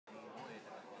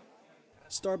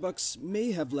Starbucks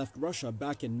may have left Russia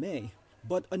back in May,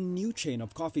 but a new chain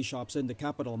of coffee shops in the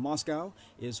capital, Moscow,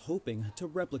 is hoping to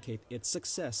replicate its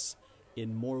success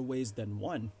in more ways than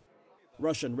one.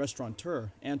 Russian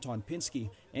restaurateur Anton Pinskiy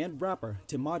and rapper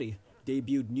Timati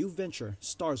debuted new venture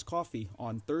Stars Coffee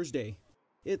on Thursday.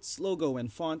 Its logo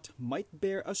and font might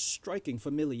bear a striking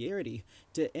familiarity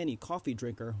to any coffee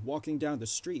drinker walking down the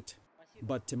street,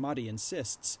 but Timati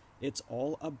insists it's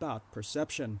all about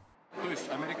perception.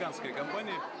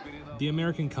 The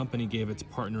American company gave its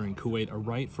partner in Kuwait a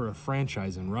right for a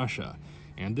franchise in Russia,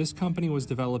 and this company was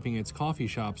developing its coffee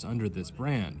shops under this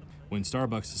brand. When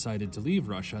Starbucks decided to leave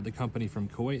Russia, the company from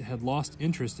Kuwait had lost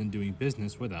interest in doing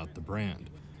business without the brand,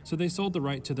 so they sold the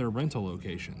right to their rental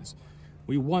locations.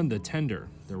 We won the tender.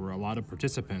 There were a lot of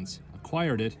participants,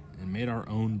 acquired it, and made our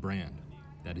own brand.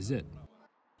 That is it.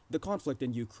 The conflict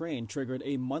in Ukraine triggered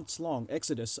a months-long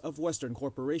exodus of Western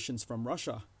corporations from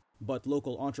Russia, but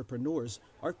local entrepreneurs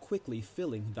are quickly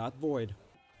filling that void.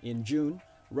 In June,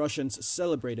 Russians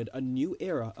celebrated a new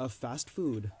era of fast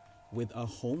food with a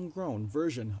homegrown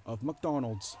version of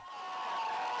McDonald's.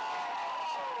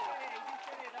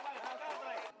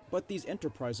 But these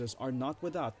enterprises are not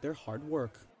without their hard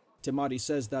work. Timati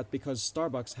says that because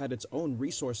Starbucks had its own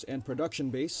resource and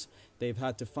production base, they've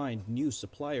had to find new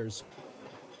suppliers.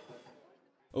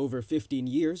 Over 15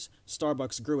 years,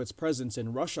 Starbucks grew its presence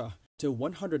in Russia to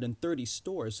 130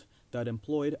 stores that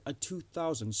employed a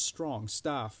 2,000-strong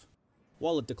staff.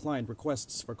 While it declined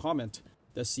requests for comment,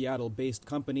 the Seattle-based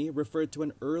company referred to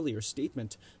an earlier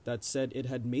statement that said it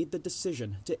had made the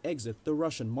decision to exit the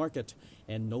Russian market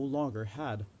and no longer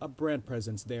had a brand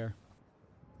presence there.